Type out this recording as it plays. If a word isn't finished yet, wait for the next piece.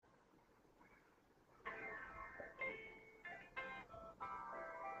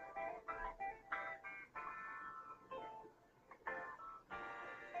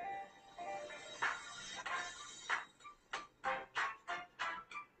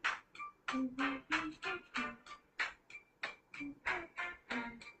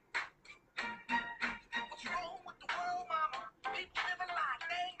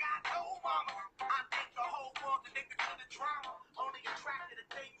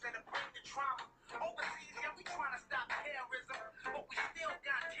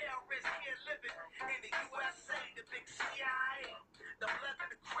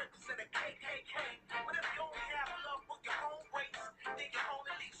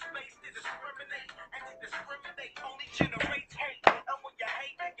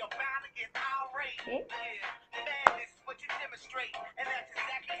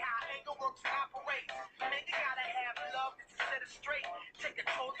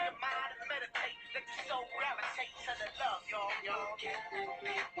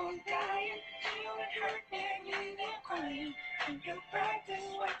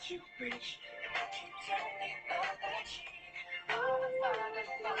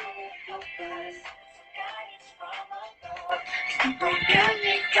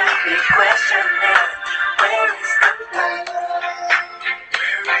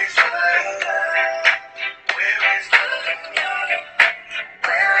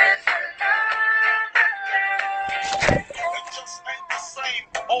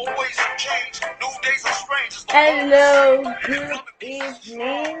Hello, good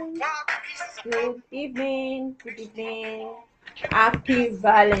evening, good evening, good evening. Happy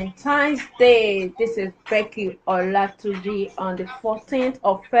Valentine's Day. This is Becky Olatuji on the 14th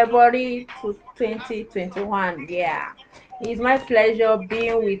of February 2021. Yeah, it's my pleasure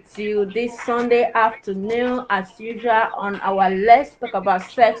being with you this Sunday afternoon as usual on our Let's Talk About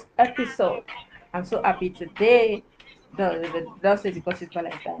Sex episode. I'm so happy today. Don't say because it's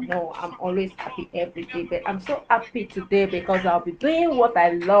Valentine. No, I'm always happy every day, but I'm so happy today because I'll be doing what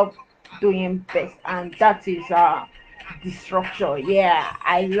I love doing best, and that is destruction. Yeah,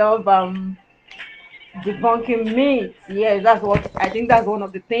 I love debunking myths. Yes, that's what I think. That's one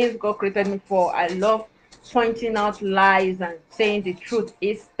of the things God created me for. I love pointing out lies and saying the truth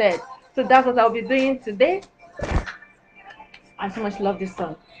instead. So that's what I'll be doing today. I so much love this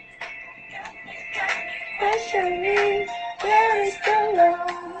song. Especially where is the love?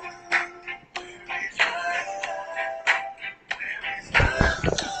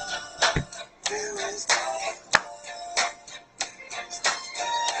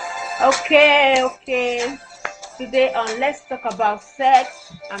 Okay. Today on Let's Talk About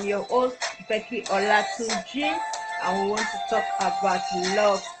Sex, I'm your host Becky Olatuji, and we want to talk about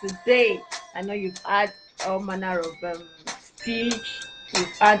love today. I know you've had all manner of speech,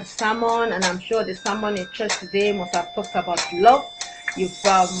 you've had sermon, and I'm sure the sermon in church today must have talked about love. You've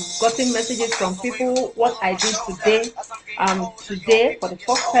gotten messages from people. What I did today for the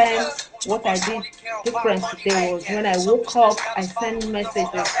first time, what I did different today was when I woke up, I sent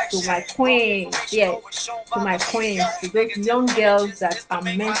messages to my queens, yes, to my queens, to those young girls that I'm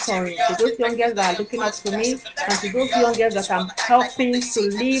mentoring, to those young girls that are looking up to me, and to those young girls that I'm helping to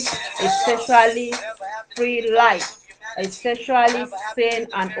live a sexually free life, a sexually sane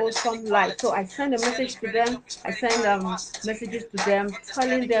and awesome life. So I send a message to them. I send messages to them,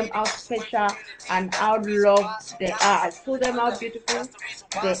 telling them how special and how loved they are. I told them how beautiful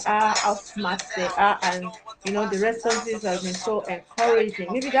they are, how smart they are, and the responses have been so encouraging.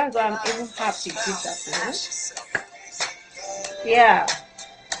 Maybe that's why I'm even happy this afternoon. Yeah.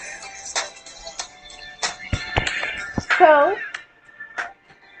 So,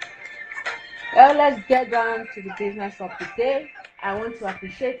 well, let's get down to the business of the day. I want to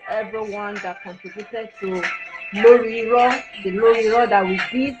appreciate everyone that contributed to Lori Raw, the Lori Raw that we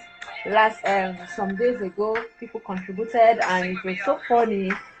did last some days ago. People contributed, and it was so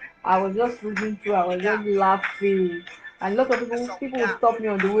funny. I was just reading through, I was just laughing. And a lot of people would stop me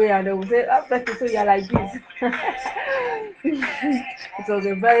on the way and they would say, "Ah, Becky, so you're like this." It was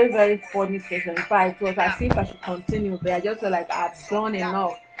a very, very funny session. In fact, it was as if I should continue, but I just felt like I've done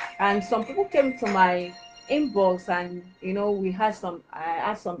enough. And some people came to my inbox, and I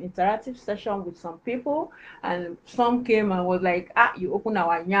had some interactive session with some people, and some came and was like, you open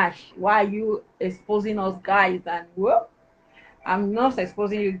our nyash, why are you exposing us guys? And well, I'm not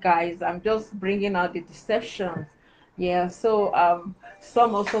exposing you guys, I'm just bringing out the deceptions. Yeah, so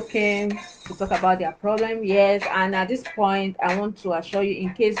some also came to talk about their problem. Yes, and at this point I want to assure you,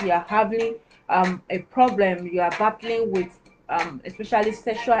 in case you are having a problem, you are battling with especially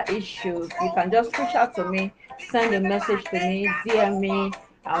sexual issues, you can just reach out to me, send a message to me, DM me,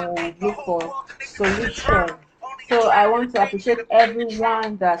 and we'll look for solution. So I want to appreciate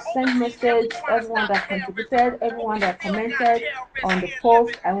everyone that sent message, everyone that contributed, everyone that commented on the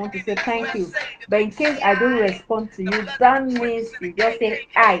post. I want to say thank you. But in case I don't respond to you, that means you just say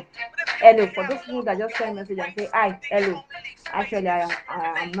hi, hello. For those people that just send message and say hi, hello, actually I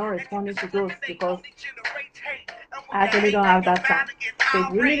am not responding to those because I actually don't have that time. So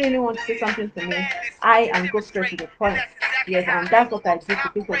if you really want to say something to me, I am go straight to the point. Yes, and that's what I do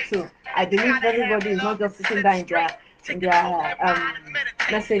to people too. I believe everybody is not just sitting there in their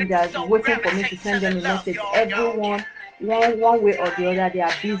messengers waiting for me to send them a message. Everyone, one way or the other, they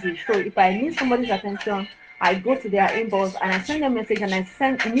are busy. So if I need somebody's attention, I go to their inbox and I send them a message and I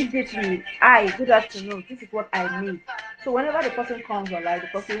send immediately, hi, good afternoon, this is what I need. So whenever the person comes online, the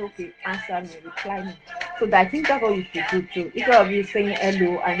person okay, answer me, reply me. So I think that's what you should do too. Instead of you saying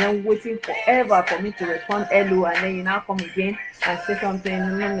hello and then waiting forever for me to respond hello and then you now come again and say something.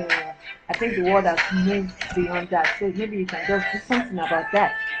 No, no, no, no. I think the world has moved beyond that. So maybe you can just do something about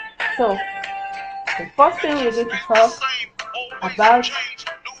that. So the first thing we're going to talk about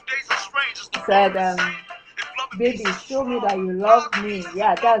said, baby, show me that you love me.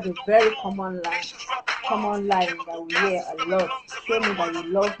 Yeah, that's a very common line that we hear a lot. Show me that you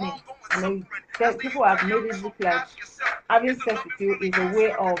love me. I mean, people have made it look like having sex with you is a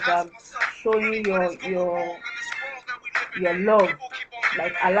way of showing your love.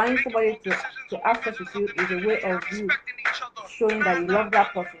 Like allowing somebody to have sex with you is a way of you showing that you love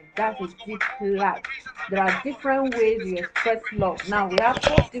that person. That's a deep lie. There are different ways you express love. Now we have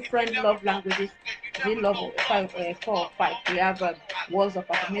 4 different love languages. We love 4 or 5. We have words of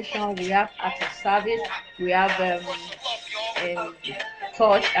affirmation. We have acts of service. We have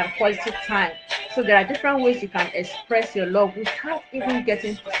touch and quality time. So there are different ways you can express your love without even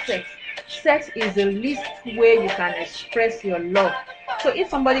getting to sex. Sex is the least way you can express your love. So if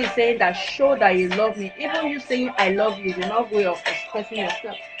somebody is saying that show that you love me, even you saying I love you is another way of expressing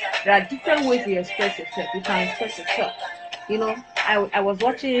yourself. There are different ways you express yourself. You can express yourself. You know, I was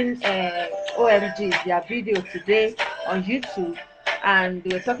watching OMG, their video today on YouTube, and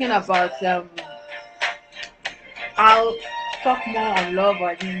they were talking about how talk more on love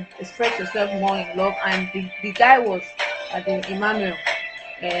or express yourself more in love, and the guy was the Emmanuel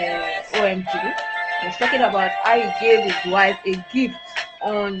OMG was talking about how he gave his wife a gift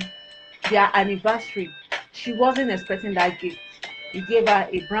on their anniversary. She wasn't expecting that gift. He gave her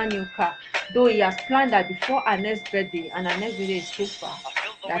a brand new car, though he has planned that before her next birthday, and her next birthday is too far,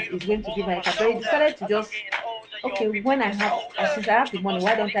 that he's going to give her a car. But he decided to just, okay, when since I have the money,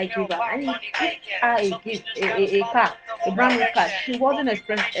 why don't I give her? And he gave her a gift, a car, a brand new car. She wasn't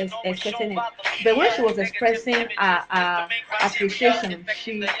expecting it, but when she was expressing her appreciation,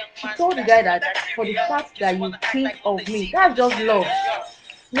 she told the guy that for the fact that you think of me, that's just love.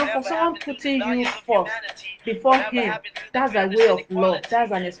 No, for someone putting you first before him, that's a way of love.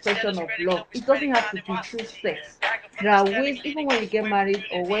 That's an expression of love. It doesn't have to be through sex. There are ways, even when you get married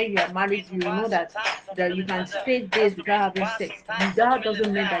or when you are married, you know that you can stay days without having sex. That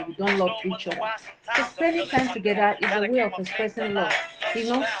doesn't mean that you don't love each other. So spending time together is a way of expressing love. You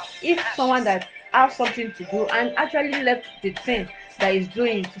know, if someone that has something to do and actually left the thing that is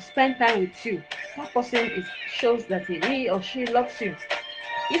doing to spend time with you, that person shows that he or she loves you.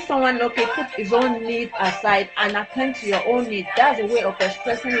 If someone put his own need aside and attend to your own need, that's a way of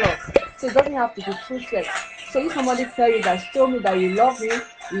expressing love. So it doesn't have to be through sex. So if somebody tell you that show me that you love me,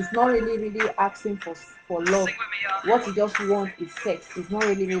 he's not really asking for love. What he just wants is sex. He's not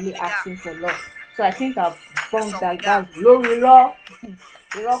really asking for love. So I think I've bumped that. That's glory law.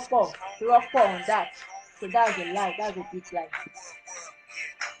 Rock on that. So that's a lie. That's a big lie.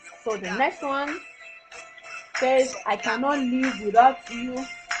 So the next one says, I cannot live without you.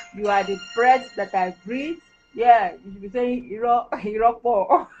 You are the breath that I breathe. Yeah, you should be saying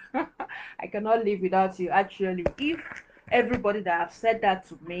Iroko. I cannot live without you. Actually, if everybody that have said that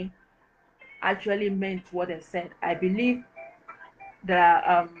to me actually meant what they said, I believe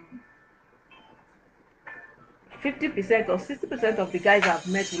that 50% or 60% of the guys I've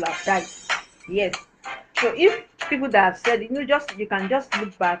met will have died. Yes. So if people that have said, you can just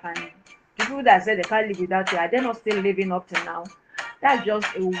look back and the people that said they can't live without you, are they not still living up to now? That's just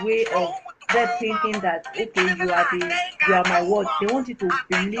a way of them thinking that okay, you are my word. They want you to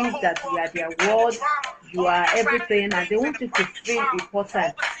believe that you are their word, you are everything, and they want you to feel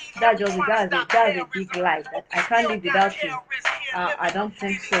important. That's a big lie. That I can't live without you. I don't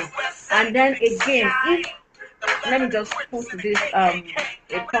think so. And then again, let me just put this a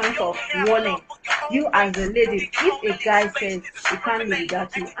point of warning. You as a lady, if a guy says he can't live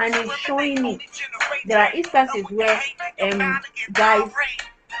without you and he's showing it, there are instances where guys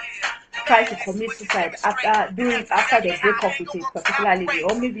try to commit suicide after they break up with a particular lady,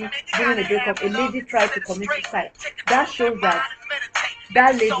 or maybe during a breakup a lady tried to commit suicide, that shows that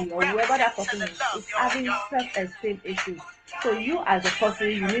that lady or whoever that person is having self-esteem issues. So you as a person,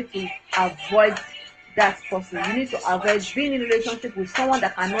 you need to avoid that person. You need to avoid being in a relationship with someone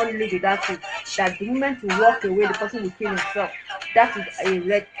that cannot live without you. That the moment you walk away, the person will kill himself. That is a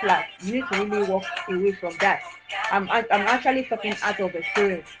red flag. You need to really walk away from that. I'm actually talking out of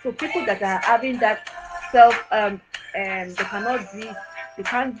experience. So people that are having that self they cannot be, they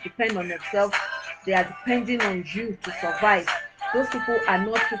can't depend on themselves, they are depending on you to survive. Those people are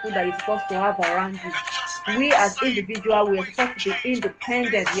not people that you're supposed to have around you. We as individuals, we are supposed to be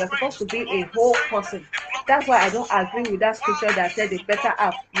independent. We are supposed to be a whole person. That's why I don't agree with that scripture that said the better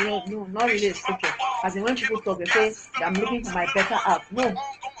half. No, not really a scripture. As in when people talk, they say I'm looking for my better half. No,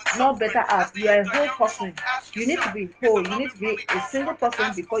 not better half. You are a whole person. You need to be whole. You need to be a single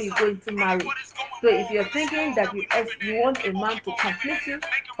person before you go into marriage. So if you're thinking that you want a man to complete you,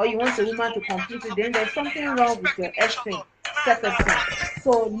 or you want a woman to complete you, then there's something wrong with your esteem, self-esteem.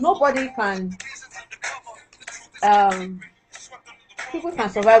 So nobody can um people can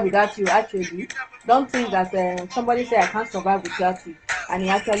survive without you. Actually, don't think that somebody say I can't survive without you and he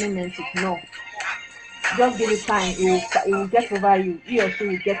actually meant it. No, just give it time. It will get over you. He or she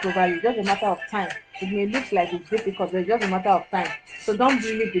will get over you. Just a matter of time. It may look like it's difficult, but it's just a matter of time. So don't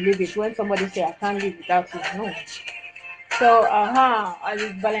really believe it when somebody say I can't live without you. No. So as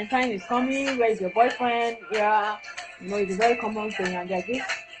Valentine is coming, where is your boyfriend? Yeah, it's a very common thing, and there's this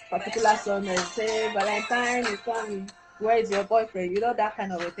particular song that say Valentine is coming, where is your boyfriend? That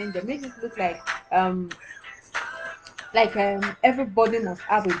kind of a thing. They make it look like everybody must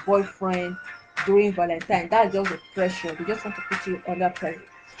have a boyfriend during Valentine. That's just the pressure. They just want to put you under pressure.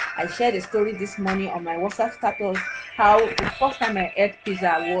 I shared a story this morning on my WhatsApp status how the first time I ate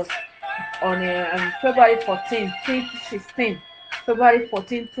pizza was on February 14, 2016. February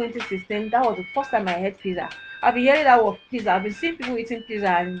 14, 2016. That was the first time I had pizza. I've been hearing that word pizza. I've been seeing people eating pizza,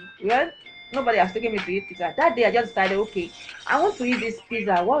 and nobody has taken me to eat pizza. That day I just decided, okay, I want to eat this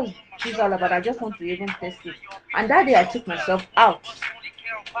pizza. What is pizza all about? I just want to even taste it. And that day I took myself out.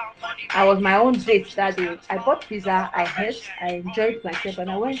 I was my own date that day. I bought pizza, I ate, I enjoyed myself, and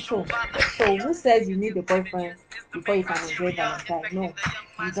I went home. So who says you need a boyfriend before you can enjoy Valentine? No,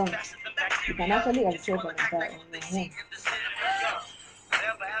 you don't. You can actually enjoy Valentine on your own.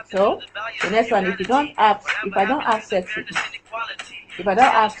 So the next one, if I don't have sex with you, if I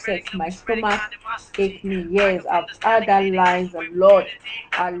don't have sex, my stomach ache me. Yes, I've had that lines a lot.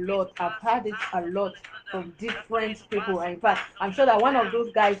 I've had it a lot from different people. In fact, I'm sure that one of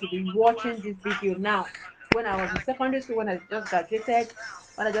those guys will be watching this video now. When I was in secondary school, when I just graduated,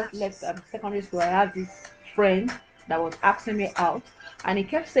 when I just left secondary school, I had this friend that was asking me out, and he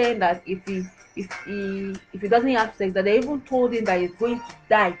kept saying that if he doesn't have sex, that they even told him that he's going to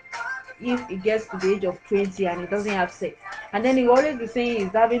die if he gets to the age of 20 and he doesn't have sex. And then he will always be saying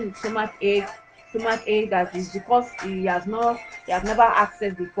he's having stomach ache that is because he has never had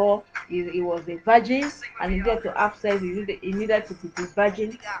sex before. He was a virgin, and he needed to have sex. He needed to be a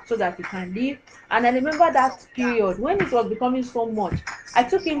virgin so that he can live. And I remember that period when it was becoming so much. I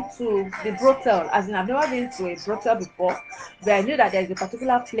took him to the brothel, as in I've never been to a brothel before, but I knew that there's a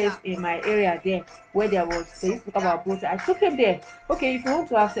particular place in my area there where they used to talk about brothel. I took him there. Okay, if you want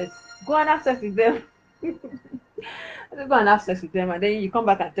to have sex, go and have sex with them. Go and have sex with them, and then you come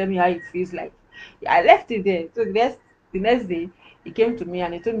back and tell me how it feels like. I left it there. So the next day, he came to me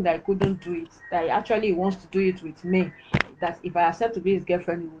and he told me that I couldn't do it. That he wants to do it with me. That if I accept to be his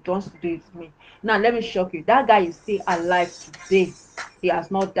girlfriend, he would want to do it with me. Now let me shock you. That guy is still alive today. He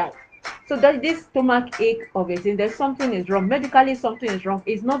has not died. So that this stomach ache of a thing, there's something is wrong. Medically, something is wrong.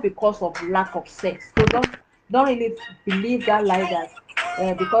 It's not because of lack of sex. So don't really believe that lie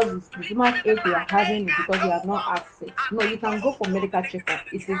that because the stomach ache you are having is because you have not had sex. No, you can go for medical checkup.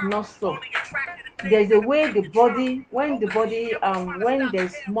 It is not so. There's a way the body, when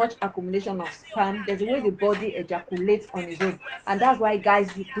there's much accumulation of sperm, there's a way the body ejaculates on its own, and that's why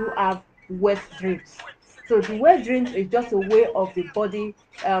guys do have wet dreams. So the wet dreams is just a way of the body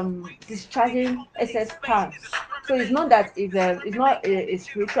discharging excess sperm. So it's not that it's not a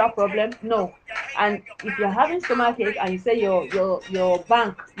spiritual problem. No. And if you're having stomachache and you say your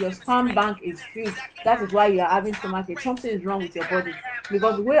sperm bank is filled, that is why you are having stomachache. Something is wrong with your body,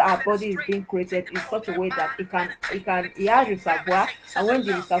 because the way our body is being created is such a way that it has reservoir, and when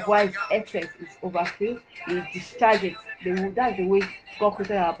the reservoir is excess, is overfilled, it discharges. That's the way God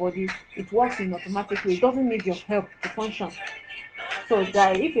created our body. It works in automatic way. It doesn't need your help to function. So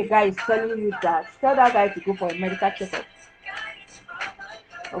if a guy is telling you that, tell that guy to go for a medical checkup.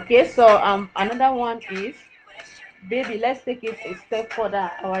 Okay, so another one is, baby, let's take it a step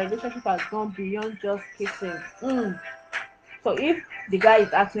further. Our relationship has gone beyond just kissing. So if the guy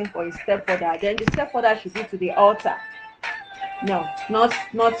is asking for a step further, then the step further should be to the altar. No, not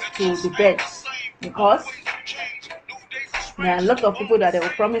to the bed, because there are a lot of people that they will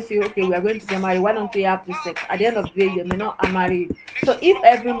promise you, okay, we are going to get married. Why don't we have this sex? At the end of the day, you may not marry. So if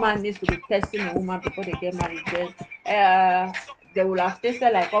every man needs to be testing a woman before they get married, then they will have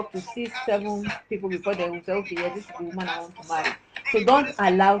tested like up to 6, 7 people before they will say, okay, yeah, this is the woman I want to marry. So don't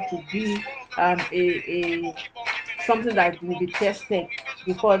allow to be a something that will be tested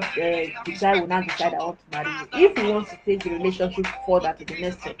before the guy will not decide I want to marry you. If he wants to take the relationship further to the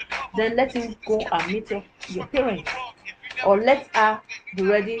next step, then let him go and meet your parents, or let her be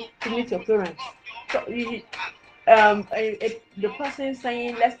ready to meet your parents. So the person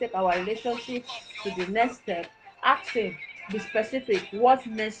saying let's take our relationship to the next step, ask him, be specific, what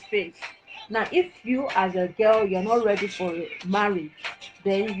next phase. Now if you as a girl you're not ready for marriage,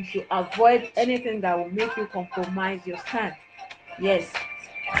 then you should avoid anything that will make you compromise your stand. Yes,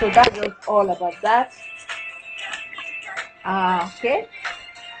 so that's just all about that. Okay,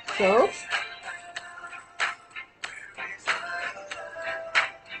 so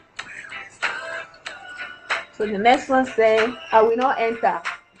the next one say, I will not enter.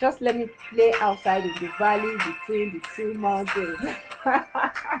 Just let me play outside in the valley between the two mountains.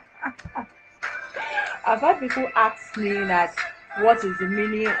 I've had people ask me that what is the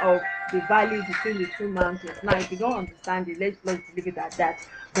meaning of the valley between the two mountains. Now, if you don't understand it, let's leave it at that.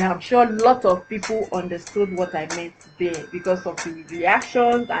 But I'm sure a lot of people understood what I meant there because of the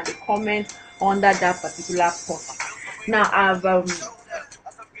reactions and the comments under that particular post. Now, I've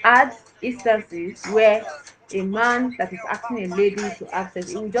had instances where a man that is asking a lady to access,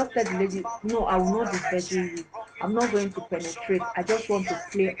 he will just tell the lady, no, I will not disvirgin you, I'm not going to penetrate, I just want to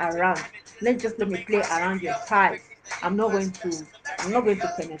play around, let me play around your thighs, I'm not going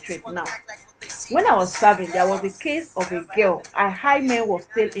to penetrate. Now when I was serving, there was a case of a girl, her hymen was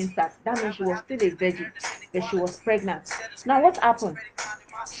still intact, that means she was still a virgin, but she was pregnant. Now what happened?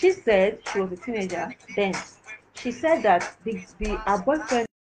 She said she was a teenager then. She said that the her boyfriend,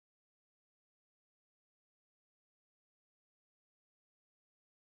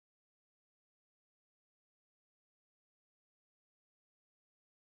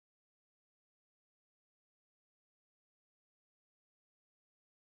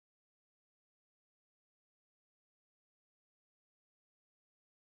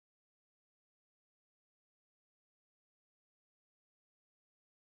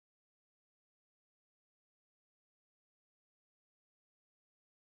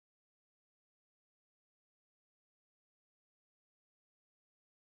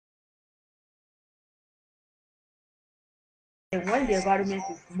 when the environment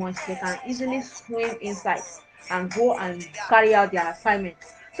is moist, they can easily swim inside and go and carry out their assignment.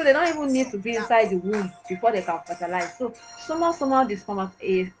 So they don't even need to be inside the womb before they can fertilize. So somehow this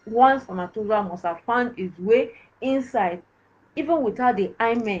one spermatozoa must have found its way inside, even without the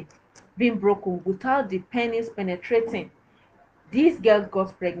hymen being broken, without the penis penetrating. This girl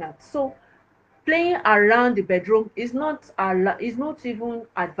got pregnant. So playing around the bedroom is not even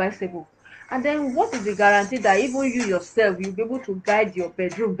advisable. And then what is the guarantee that even you yourself you'll be able to guide your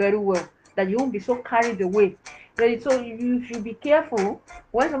bedroom very well, that you won't be so carried away? So you should be careful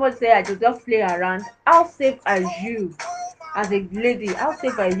when somebody say I just play around. How safe are you as a lady? How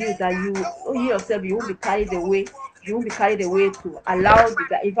safe are you that you yourself you won't be carried away? You won't be carried away to allow the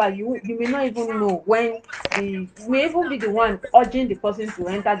guy. In fact, you may not even know when you may even be the one urging the person to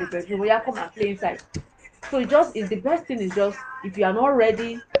enter the bedroom. Well, yeah, come and play inside. So it just is the best thing is just, if you are not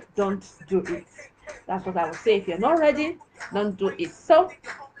ready, don't do it. That's what I would say. If you're not ready, don't do it. So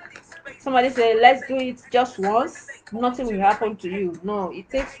somebody say let's do it just once, nothing will happen to you. No, it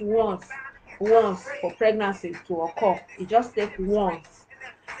takes once for pregnancy to occur. It just takes once.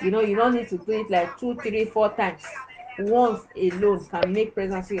 You don't need to do it like 2, 3, 4 times. Once alone can make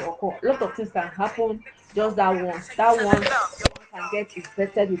pregnancy occur. A lot of things can happen just that once. That one can get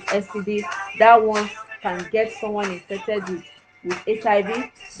infected with STD. That one can get someone infected with HIV.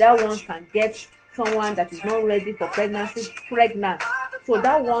 That one can get someone that is not ready for pregnancy pregnant. So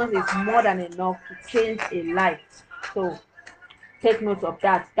that one is more than enough to change a life. So take note of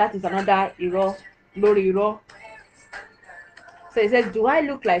that. That is another iro, lori iro. So he says, do I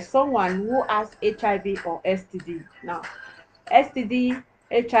look like someone who has HIV or STD? Now, STD,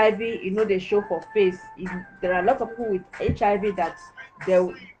 HIV, they show for face. There are a lot of people with HIV that they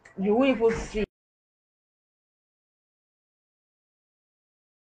you will even see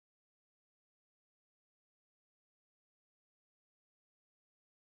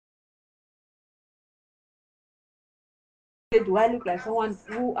say, do I look like someone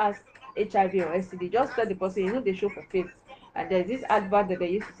who has HIV or STD? Just tell the person, you know, they show for face. And there's this advert that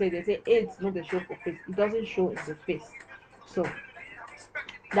they used to say, they say AIDS, no, they show for face. It doesn't show in the face. So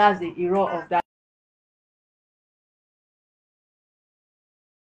that's the error of that.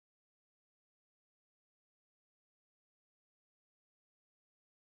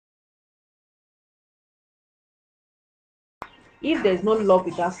 If there's no love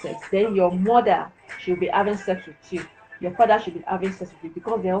without sex, then your mother should be having sex with you. Your father should be having sex with you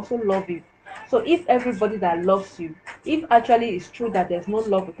because they also love you. So if everybody that loves you, if actually it's true that there's no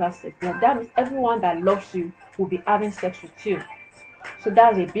love without sex, then that means everyone that loves you will be having sex with you. So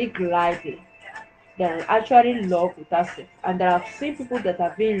that's a big lie there. There are actually love without sex. And there are seen people that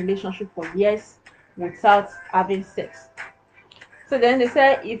have been in relationship for years without having sex. So then they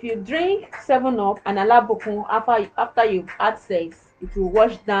say if you drink 7 Up and Alabukun after you've had sex, it will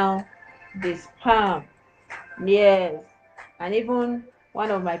wash down the sperm. Yes. And even one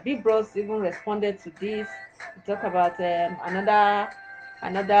of my big bros even responded to this. He talked about another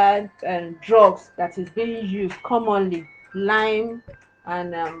drugs that is being used commonly, lime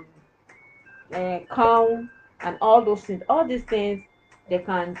and calm and all those things. All these things, they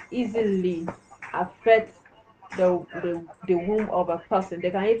can easily affect the womb of a person.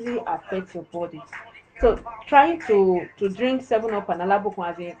 They can easily affect your body. So trying to drink 7 Up and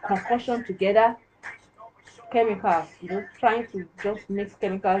Alabukun as a concoction together, chemicals, trying to just mix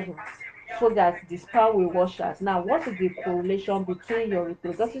chemicals so that the sperm will wash out. Now, what is the correlation between your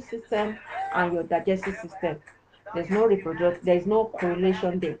reproductive system and your digestive system? There's no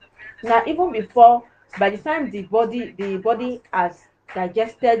correlation there. Now, even before, by the time the body has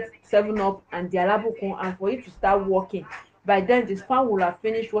digested 7 Up and the Alabukun, and for it to start working, by then the sperm will have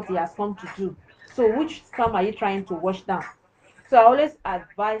finished what it has come to do. So which sperm are you trying to wash down? So I always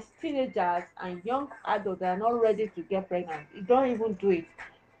advise teenagers and young adults that are not ready to get pregnant, you don't even do it,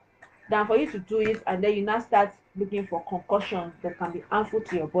 than for you to do it and then you now start looking for concussions that can be harmful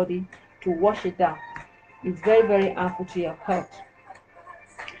to your body to wash it down. It's very, very harmful to your health.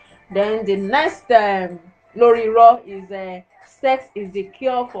 Then the next Lori Raw is sex is the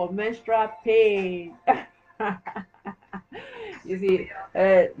cure for menstrual pain. You see,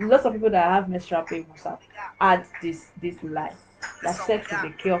 lots of people that have menstrual pain must have had this lie that sex is the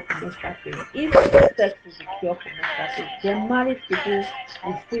cure for menstrual pain. If sex is the cure for menstrual pain, then married people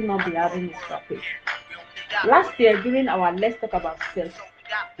will still not be having menstrual pain. Last year, during our Let's Talk About Sex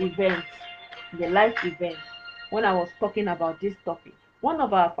event, the live event, when I was talking about this topic, one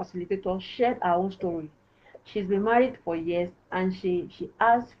of our facilitators shared her own story. She's been married for years and she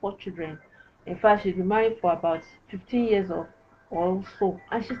has 4 children. In fact, she's been married for about 15 years or so,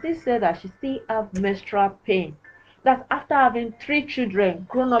 and she still said that she still have menstrual pain. That after having 3 children,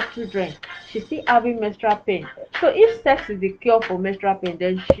 grown-up children, she's still having menstrual pain. So if sex is the cure for menstrual pain,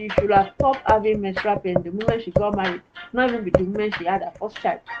 then she should have stopped having menstrual pain the moment she got married, not even the moment she had her first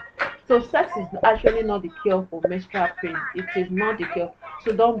child. So sex is actually not the cure for menstrual pain. It is not the cure.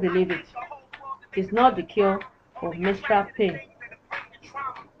 So don't believe it. It's not the cure for menstrual pain.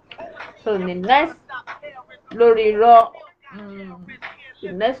 So the next Lori Raw,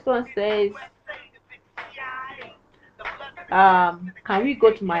 the next one says, can we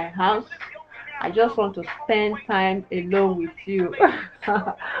go to my house? I just want to spend time alone with you.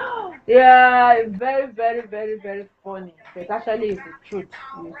 Yeah, it's very, very, very, very funny. But actually, it's the truth.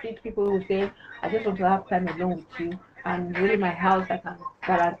 You see people who say, I just want to have time alone with you. And really, my house, I can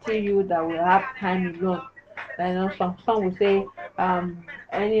guarantee you that we'll have time alone. I know some will say,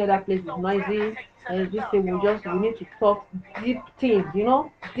 any other place is noisy. And this thing we need to talk deep things,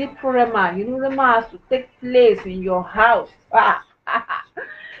 deep rema. Rema has to take place in your house.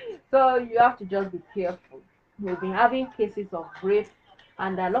 So you have to just be careful. We've been having cases of rape,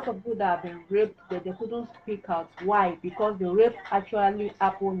 and there are a lot of people that have been raped that they couldn't speak out. Why? Because the rape actually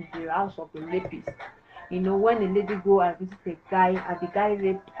happened in the house of the rapist. When a lady go and visit a guy and the guy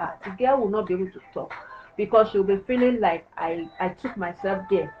raped her, the girl will not be able to talk because she'll be feeling like I took myself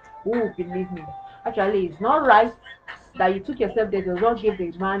there. Who will believe me? Actually, it's not right that you took yourself there. Does not give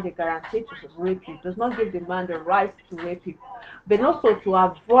the man the guarantee to rape you. Does not give the man the right to rape you. But also to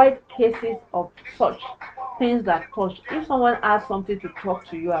avoid cases of such things that touch. If someone has something to talk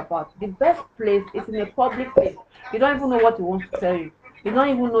to you about, the best place is in a public place. You don't even know what he wants to tell you. You don't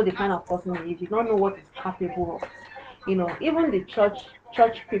even know the kind of person he is. You don't know what he's capable of. Even the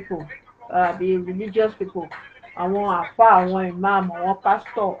church people, the religious people, àwọn àfáà, àwọn imam, àwọn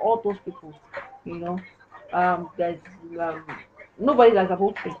pastor, all those people, there's um, nobody that's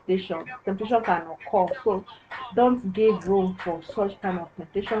above temptation. Temptation can occur. So don't give room for such kind of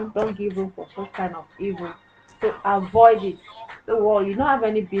temptation. Don't give room for such kind of evil So avoid it. So, well, you don't have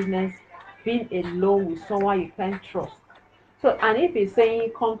any business being alone with someone you can't trust. So, and if he's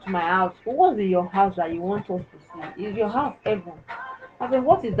saying, come to my house, what's in your house that you want us to see? Is your house heaven? I mean,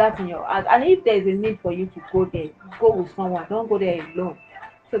 what is that in your house? And if there's a need for you to go there, go with someone. Don't go there alone.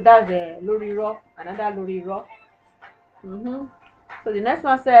 So that's a Lori Rock, another Lori Rock. So the next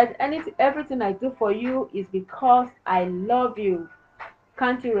one said, anything, everything I do for you is because I love you.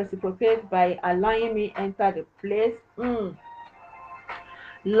 Can't you reciprocate by allowing me enter the place?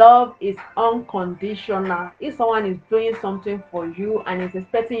 Love is unconditional. If someone is doing something for you and is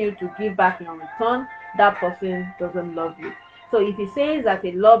expecting you to give back in return, that person doesn't love you. So if he says that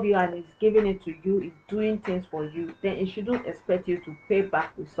he loves you and is giving it to you, is doing things for you, then he shouldn't expect you to pay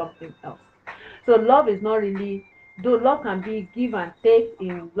back with something else. So love is not really, though love can be give and take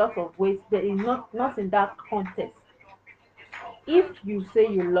in lots of ways, but it's not in that context. If you say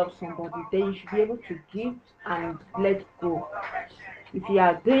you love somebody, then you should be able to give and let go. If you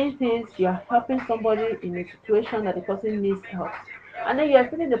are doing things, you are helping somebody in a situation that the person needs help, and then you are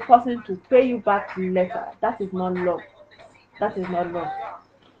expecting the person to pay you back later, that is not love. That is not love.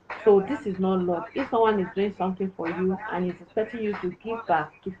 So this is not love. If someone is doing something for you and is expecting you to give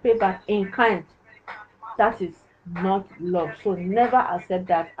back, to pay back in kind, that is not love. So never accept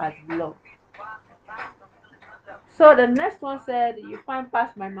that as love. So the next one said, you find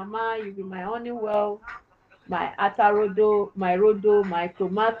past my mama, you be my honey well, my atarodo, my rodo, my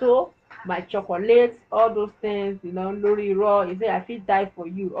tomato, my chocolate, all those things, lori raw. You say I fit die for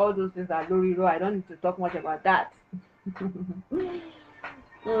you. All those things are lori raw. I don't need to talk much about that.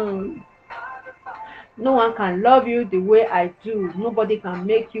 mm. No one can love you the way I do. Nobody can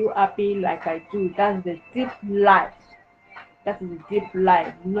make you happy like I do. That's the deep lie. That is a deep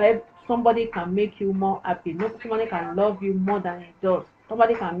lie. No, somebody can make you more happy. No, somebody can love you more than it does.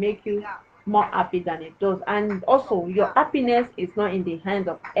 Somebody can make you more happy than it does. And also, your happiness is not in the hands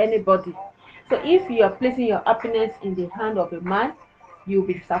of anybody. So if you are placing your happiness in the hand of a man, you'll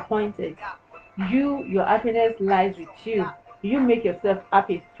be disappointed. Your happiness lies with you. You make yourself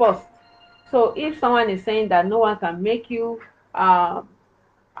happy first. So if someone is saying that no one can make you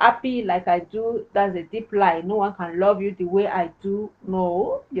happy like I do, that's a deep lie. No one can love you the way I do.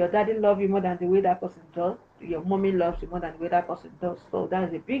 No, your daddy loves you more than the way that person does. Your mommy loves you more than the way that person does. So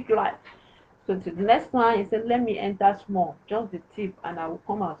that's a big lie. So to the next one, he said, let me enter small, just the tip, and I will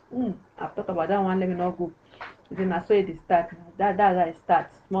come out. I've talked about that one. Let me not go. Then I saw it start. That's how it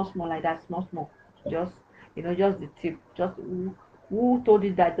starts. Small, small like that. Small, small. Just just the tip. Just who told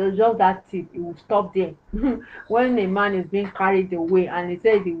you that just that tip? It will stop there. When a man is being carried away, and he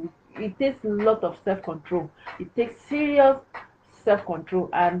said it takes a lot of self-control. It takes serious self-control,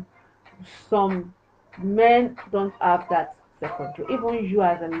 and some men don't have that self-control. Even you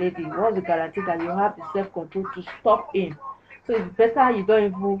as a lady, what's the guarantee that you have the self-control to stop him? So it's better you don't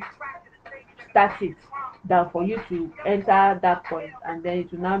even start it than for you to enter that point and then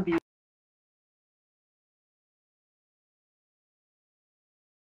it will now be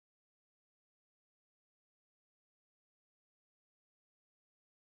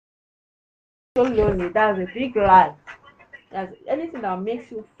so lonely. That's a big lie. That's anything that makes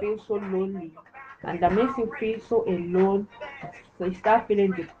you feel so lonely and that makes you feel so alone. So you start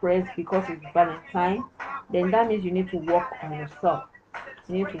feeling depressed because it's Valentine, then that means you need to work on yourself.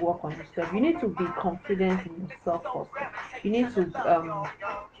 You need to work on yourself. You need to be confident in yourself first. You need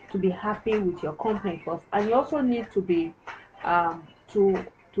to be happy with your company first, and you also need to be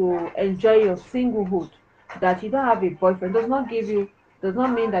to enjoy your singlehood. That you don't have a boyfriend does not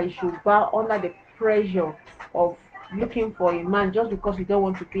mean that you should bow under the pressure of looking for a man just because you don't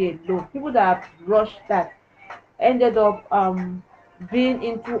want to be alone. People that have rushed that ended up being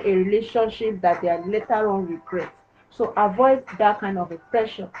into a relationship that they are later on regret. So avoid that kind of a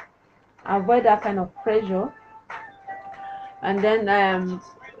pressure. Avoid that kind of pressure. And then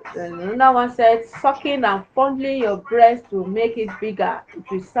another one said, sucking and fondling your breast to make it bigger. It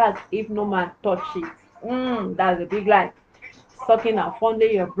will sag if no man touch it. That's a big lie. Sucking and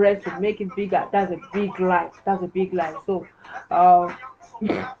fondling your breast to make it bigger. That's a big lie. That's a big lie. So, um,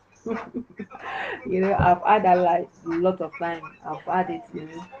 I've had that lie a lot of times. I've had it.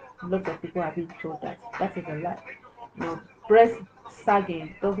 A lot of people have been told that. That is a lie. Breast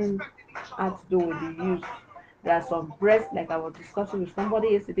sagging doesn't have to do with the use. There are some breasts, like I was discussing with somebody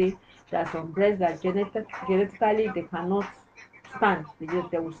yesterday, there are some breasts that genetically they cannot stand,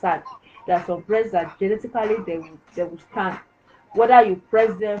 they will sag. There are some breasts that genetically they will stand. Whether you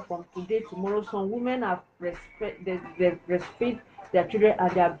press them from today, tomorrow, some women have they breastfeed their children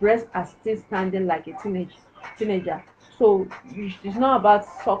and their breasts are still standing like a teenager. So it's not about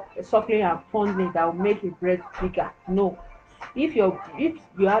suckling and fondling that will make your breast bigger. No, if you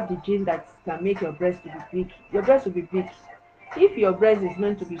have the gene that can make your breast to be big, your breast will be big. If your breast is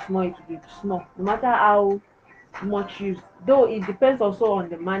meant to be small, it will be small, no matter how much use. Though it depends also on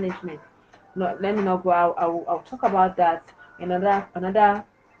the management. No, let me not go. I'll talk about that in another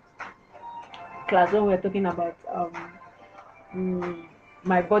class when we're talking about mm,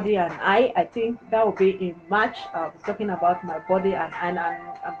 my body and I think that will be in March. I'll be talking about my body and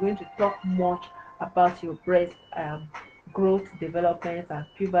I'm going to talk much about your breast growth, development, and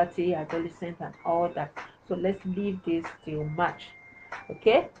puberty, adolescent, and all that. So let's leave this till March.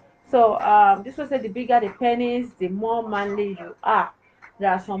 Okay. So this was said, the bigger the penis, the more manly you are. There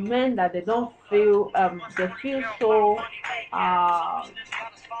are some men that they don't feel they feel so uh,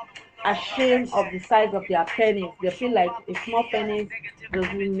 ashamed of the size of their penis. They feel like a small penis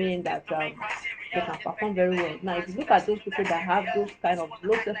doesn't mean that they can perform very well. Now, if you look at those people that have those kind of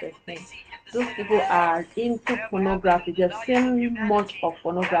low self-esteem, those people are into pornography. They've seen much of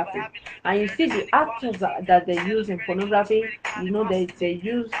pornography, and you see the actors that they use in pornography. You know, they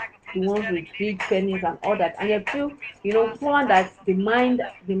use the ones with big penis and all that, and you feel, someone that the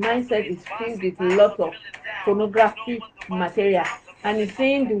mindset is filled with a lot of pornography material, and it's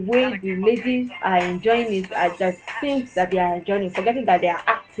seeing the way the ladies are enjoying it. I just think that they are enjoying it, forgetting that they are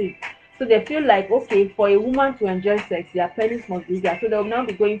active. So they feel like, okay, for a woman to enjoy sex, their penis must be bigger. So they'll now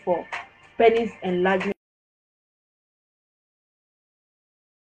be going for penis enlargement.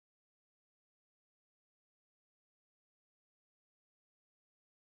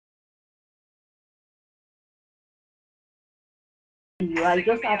 You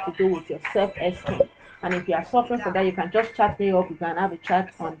just have to do with your self-esteem. And if you are suffering for that, you can just chat me up. We can have a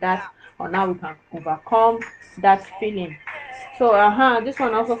chat on that, on how we can overcome that feeling. So this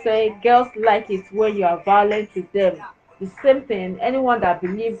one also say girls like it when you are violent to them. The same thing. Anyone that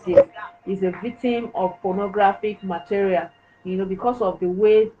believes this is a victim of pornographic material. Because of the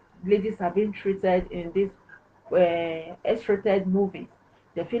way ladies have been treated in this X-rated movies.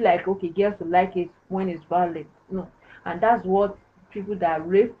 They feel like, okay, girls will like it when it's violent. No, and that's what people that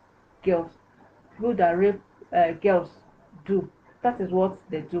rape girls, people that rape girls do. That is what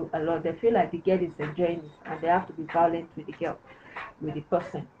they do a lot. They feel like the girl is enjoying it, and they have to be violent with the girl, with the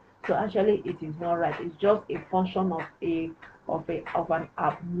person. So actually, it is not right. It's just a function of an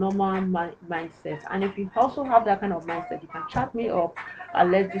abnormal mindset. And if you also have that kind of mindset, you can chat me up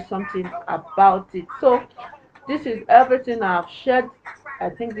and let's do something about it. So this is everything I've shared. I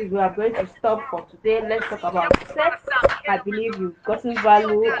think we are going to stop for today. Let's talk about sex. I believe you've gotten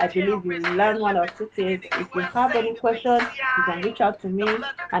value. I believe you learned one or two things. If you have any question, you can reach out to me.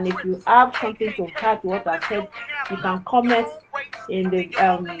 And if you have something to add to what I said, you can comment in the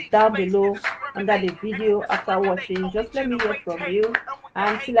down below under the video after watching. Just let me hear from you.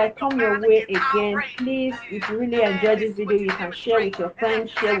 And till I come your way again, please, if you really enjoyed this video, you can share with your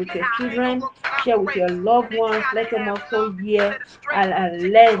friends, share with your children, share with your loved ones. Let them also hear and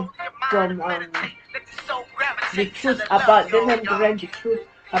learn from the truth about, let them learn the truth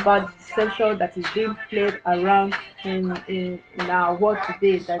about the deception that is being played around in our world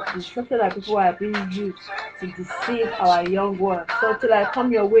today. That is something that people are being used to deceive our young ones. So till I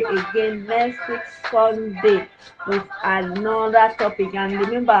come your way again next week Sunday with another topic. And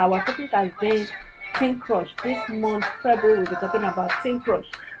remember, our topic has been Teen Crush. This month, February, we'll be talking about Teen Crush.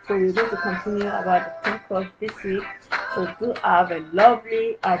 So we're going to continue about the Teen Crush this week. So do have a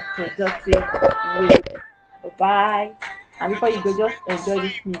lovely and productive week. Bye. And before you go, just enjoy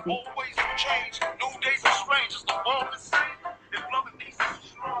this music.